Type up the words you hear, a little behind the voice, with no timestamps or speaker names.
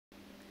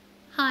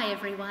Hi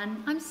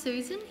everyone, I'm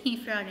Susan, here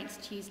for our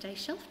next Tuesday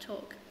Shelf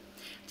Talk.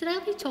 Today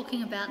I'll be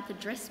talking about the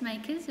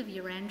Dressmakers of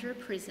Yarrandarrah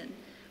Prison.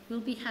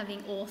 We'll be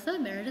having author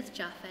Meredith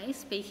Jaffe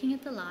speaking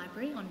at the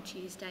library on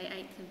Tuesday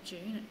 8th of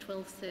June at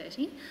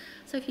 12:30,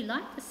 so if you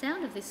like the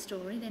sound of this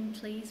story then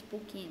please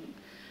book in.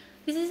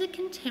 This is a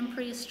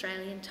contemporary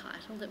Australian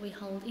title that we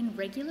hold in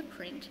regular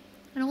print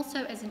and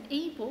also as an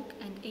e-book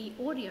and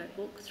e-audio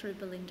book through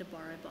Belinda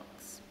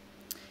Borrowbox.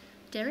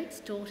 Derek's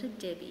daughter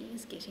Debbie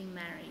is getting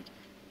married.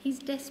 He's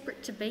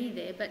desperate to be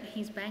there, but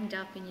he's banged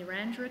up in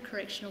Yarrandarrah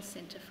Correctional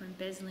Centre for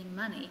embezzling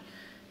money,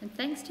 and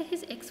thanks to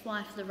his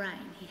ex-wife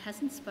Lorraine, he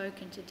hasn't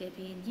spoken to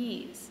Debbie in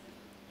years.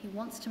 He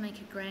wants to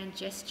make a grand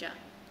gesture,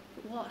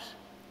 but what?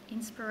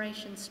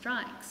 Inspiration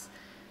strikes.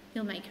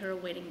 He'll make her a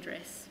wedding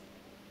dress.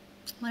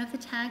 One of the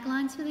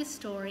taglines for this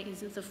story is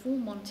that the full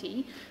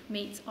Monty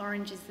meets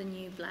Orange is the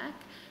New Black,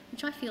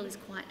 which I feel is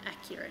quite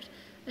accurate,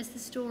 as the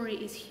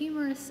story is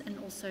humorous and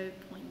also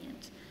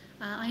poignant.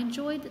 I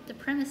enjoyed that the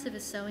premise of a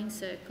sewing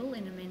circle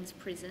in a men's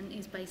prison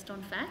is based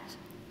on fact,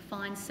 a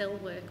fine cell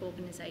work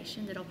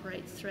organisation that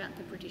operates throughout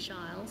the British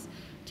Isles,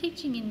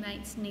 teaching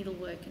inmates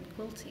needlework and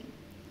quilting.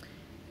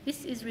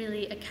 This is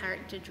really a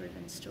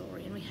character-driven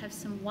story, and we have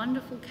some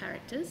wonderful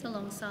characters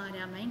alongside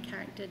our main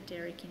character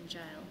Derek in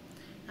jail.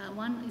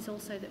 One is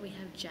also that we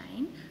have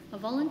Jane, a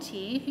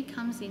volunteer who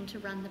comes in to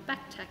run the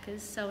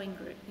Backtackers sewing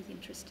group with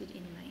interested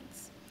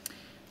inmates.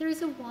 There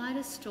is a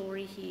wider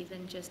story here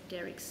than just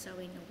Derek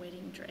sewing a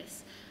wedding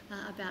dress,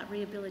 about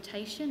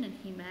rehabilitation and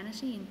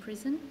humanity in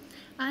prison,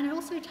 and it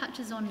also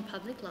touches on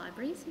public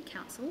libraries and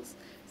councils,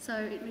 so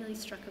it really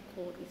struck a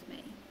chord with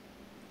me.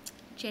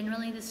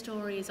 Generally, the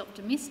story is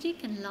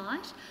optimistic and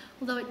light,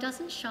 although it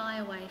doesn't shy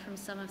away from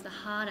some of the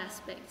hard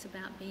aspects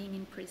about being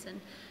in prison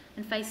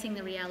and facing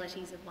the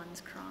realities of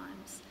one's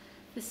crimes.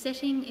 The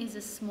setting is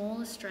a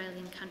small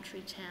Australian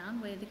country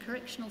town where the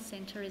correctional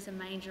centre is a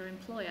major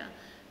employer,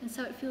 and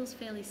so it feels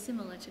fairly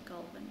similar to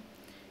Goulburn.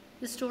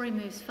 The story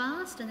moves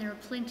fast and there are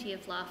plenty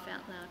of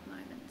laugh-out-loud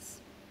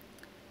moments.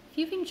 If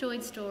you've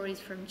enjoyed stories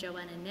from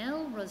Joanna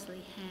Nell,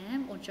 Rosalie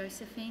Ham or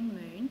Josephine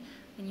Moon,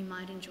 then you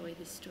might enjoy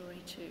this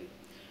story too.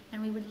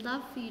 And we would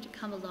love for you to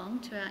come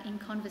along to our In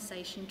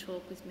Conversation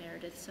talk with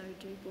Meredith, so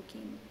do book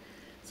in.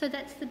 So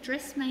that's The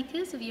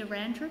Dressmakers of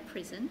Yarrandarrah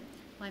Prison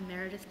by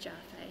Meredith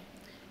Jaffe.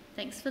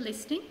 Thanks for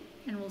listening,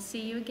 and we'll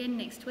see you again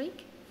next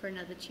week for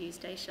another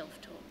Tuesday Shelf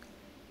Talk.